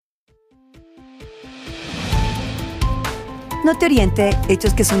No te oriente,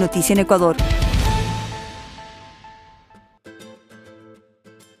 hechos que son noticia en Ecuador.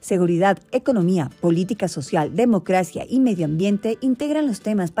 Seguridad, economía, política social, democracia y medio ambiente integran los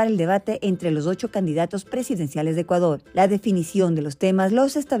temas para el debate entre los 8 candidatos presidenciales de Ecuador. La definición de los temas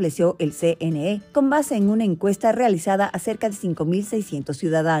los estableció el CNE con base en una encuesta realizada a cerca de 5.600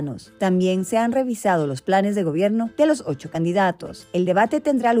 ciudadanos. También se han revisado los planes de gobierno de los 8 candidatos. El debate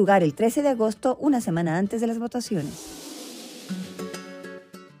tendrá lugar el 13 de agosto, una semana antes de las votaciones.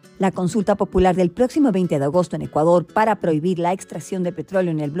 La consulta popular del próximo 20 de agosto en Ecuador para prohibir la extracción de petróleo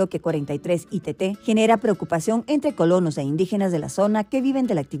en el bloque 43 ITT genera preocupación entre colonos e indígenas de la zona que viven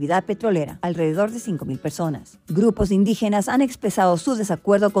de la actividad petrolera, alrededor de 5.000 personas. Grupos indígenas han expresado su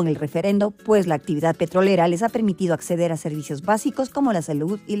desacuerdo con el referendo, pues la actividad petrolera les ha permitido acceder a servicios básicos como la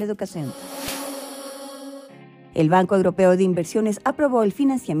salud y la educación. El Banco Europeo de Inversiones aprobó el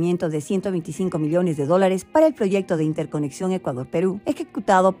financiamiento de $125 millones para el proyecto de interconexión Ecuador-Perú,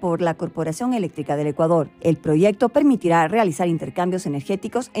 ejecutado por la Corporación Eléctrica del Ecuador. El proyecto permitirá realizar intercambios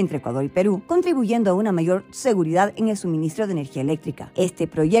energéticos entre Ecuador y Perú, contribuyendo a una mayor seguridad en el suministro de energía eléctrica. Este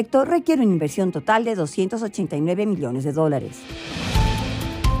proyecto requiere una inversión total de $289 millones.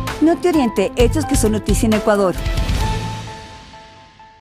 No te oriente, hechos que son noticia en Ecuador.